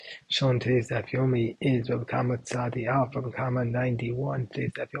Shown today's Daf Yomi is Bava Kamma Tzadi Alf, Bava Kamma 91.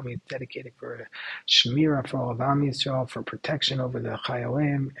 Today's Daf Yomi is dedicated for Shmira for all of Am Yisrael, for protection over the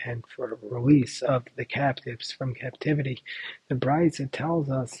Chayalim, and for release of the captives from captivity. The Brisa tells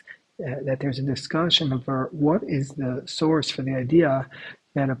us that there's a discussion over what is the source for the idea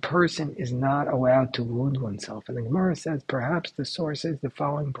that a person is not allowed to wound oneself. And the Gemara says perhaps the source is the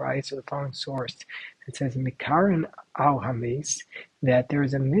following Brisa, or the following source. It says, Mikarin al Hamis, that there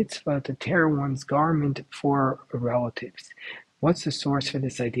is a mitzvah to tear one's garment for relatives. What's the source for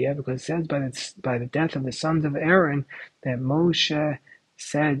this idea? Because it says by the death of the sons of Aaron that Moshe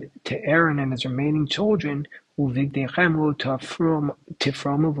said to Aaron and his remaining children, and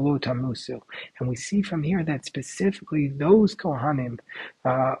we see from here that specifically those Kohanim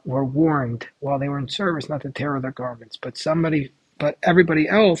were warned while they were in service not to tear their garments, but everybody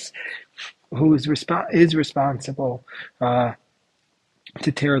else who is responsible to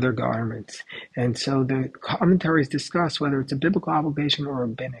tear their garments. And so the commentaries discuss whether it's a biblical obligation or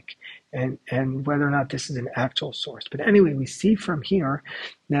rabbinic, and whether or not this is an actual source. But anyway, we see from here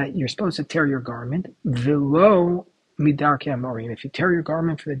that you're supposed to tear your garment below midarkei amorim. If you tear your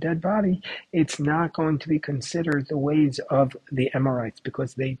garment for the dead body, it's not going to be considered the ways of the Amorites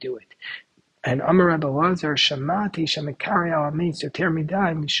because they do it. And Amar Rebbe Elazar, Shamati Shemikari al Amitz Yoter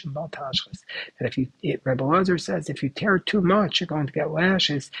Midai Mishum Bal Tashchis. That Rebbe Elazar says, if you tear too much, you're going to get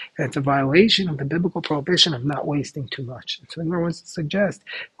lashes, and it's a violation of the biblical prohibition of not wasting too much. And so the Gemara wants to suggest,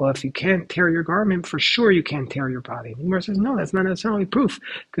 well, if you can't tear your garment, for sure you can't tear your body. And the Gemara says, no, that's not necessarily proof,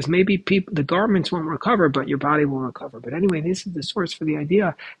 because maybe the garments won't recover, but your body will recover. But anyway, this is the source for the idea.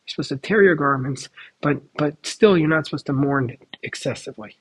 You're supposed to tear your garments, but still you're not supposed to mourn excessively.